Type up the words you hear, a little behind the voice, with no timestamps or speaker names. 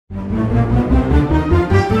Hello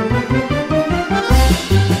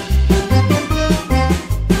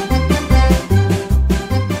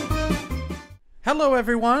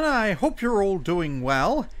everyone, I hope you're all doing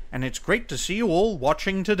well, and it's great to see you all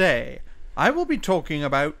watching today. I will be talking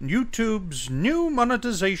about YouTube's new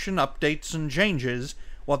monetization updates and changes,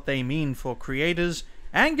 what they mean for creators,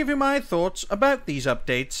 and give you my thoughts about these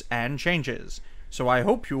updates and changes. So I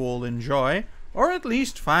hope you all enjoy, or at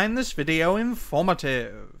least find this video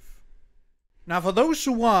informative. Now for those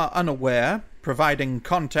who are unaware, providing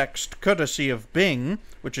context courtesy of Bing,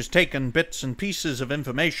 which has taken bits and pieces of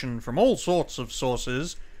information from all sorts of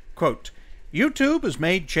sources, quote, YouTube has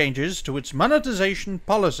made changes to its monetization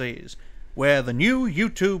policies, where the new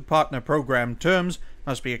YouTube Partner Program terms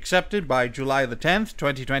must be accepted by July the 10th,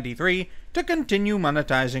 2023 to continue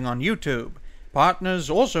monetizing on YouTube. Partners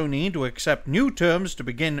also need to accept new terms to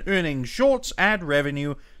begin earning Shorts ad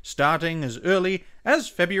revenue starting as early as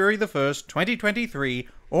February the 1st, 2023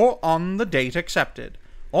 or on the date accepted.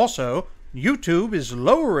 Also, YouTube is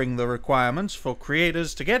lowering the requirements for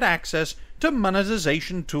creators to get access to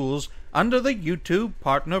monetization tools under the YouTube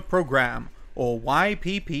Partner Program, or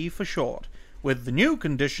YPP for short, with the new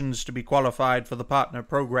conditions to be qualified for the Partner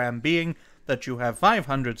Program being that you have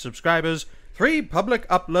 500 subscribers, 3 public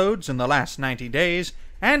uploads in the last 90 days,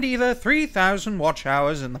 and either 3,000 watch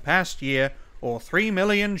hours in the past year or 3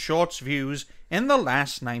 million Shorts views in the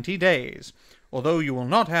last 90 days. Although you will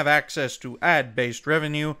not have access to ad-based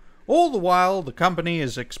revenue, all the while the company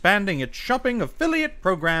is expanding its shopping affiliate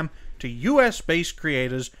program to US-based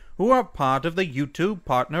creators who are part of the YouTube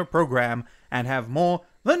Partner Program and have more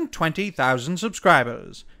than 20,000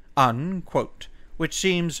 subscribers, unquote. Which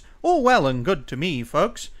seems all well and good to me,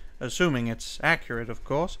 folks, assuming it's accurate, of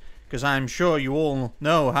course, because I'm sure you all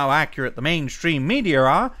know how accurate the mainstream media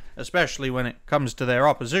are, especially when it comes to their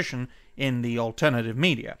opposition in the alternative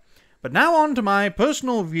media. But now on to my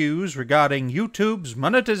personal views regarding YouTube's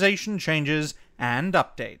monetization changes and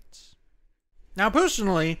updates. Now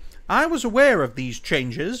personally, I was aware of these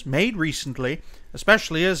changes made recently,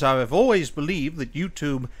 especially as I have always believed that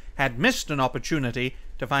YouTube had missed an opportunity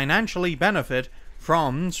to financially benefit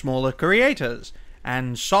from smaller creators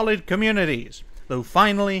and solid communities, though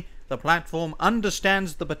finally the platform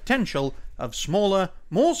understands the potential of smaller,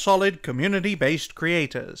 more solid community-based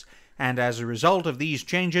creators, and as a result of these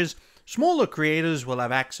changes, smaller creators will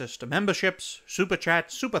have access to memberships, super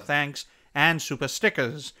chats, super thanks, and super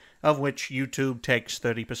stickers, of which YouTube takes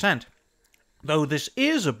 30%. Though this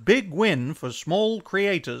is a big win for small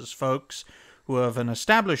creators, folks, who have an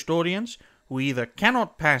established audience, who either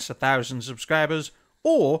cannot pass 1,000 subscribers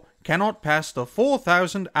or cannot pass the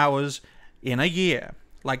 4,000 hours in a year.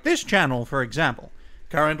 Like this channel, for example.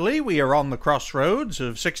 Currently, we are on the crossroads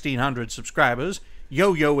of 1,600 subscribers,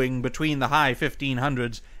 yo-yoing between the high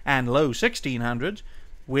 1,500s and low 1,600s,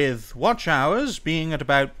 with watch hours being at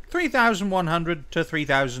about 3,100 to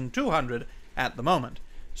 3,200 at the moment.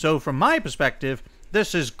 So from my perspective,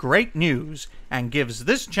 this is great news and gives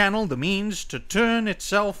this channel the means to turn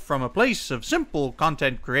itself from a place of simple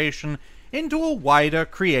content creation into a wider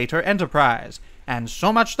creator enterprise, and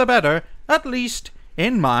so much the better, at least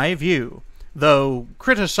in my view. Though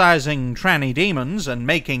criticizing tranny demons and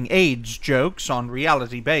making AIDS jokes on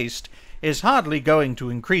reality-based is hardly going to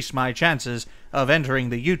increase my chances of entering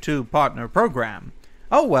the YouTube Partner Program.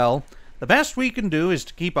 Oh well, the best we can do is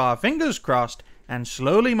to keep our fingers crossed and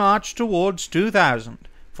slowly march towards 2,000.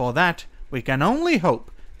 For that, we can only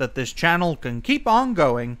hope that this channel can keep on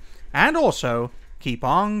going and also keep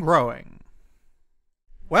on growing.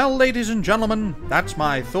 Well, ladies and gentlemen, that's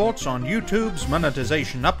my thoughts on YouTube's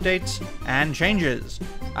monetization updates and changes.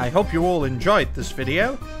 I hope you all enjoyed this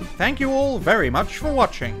video. Thank you all very much for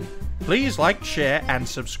watching. Please like, share, and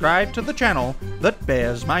subscribe to the channel that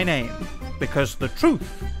bears my name, because the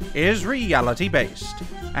truth is reality-based.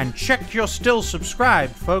 And check you're still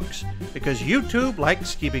subscribed, folks, because YouTube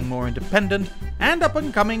likes keeping more independent and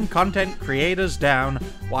up-and-coming content creators down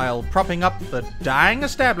while propping up the dying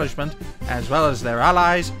establishment as well as their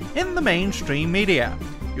allies in the mainstream media.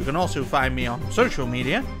 You can also find me on social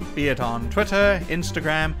media, be it on Twitter,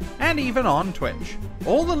 Instagram, and even on Twitch.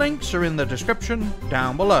 All the links are in the description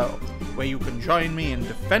down below, where you can join me in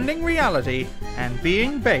defending reality and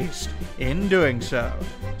being based in doing so.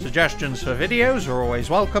 Suggestions for videos are always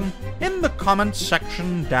welcome in the comments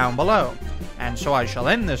section down below. And so I shall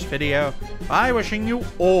end this video by wishing you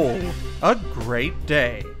all a great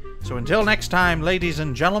day. So until next time, ladies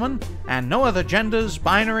and gentlemen, and no other genders,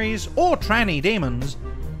 binaries, or tranny demons,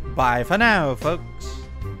 bye for now, folks.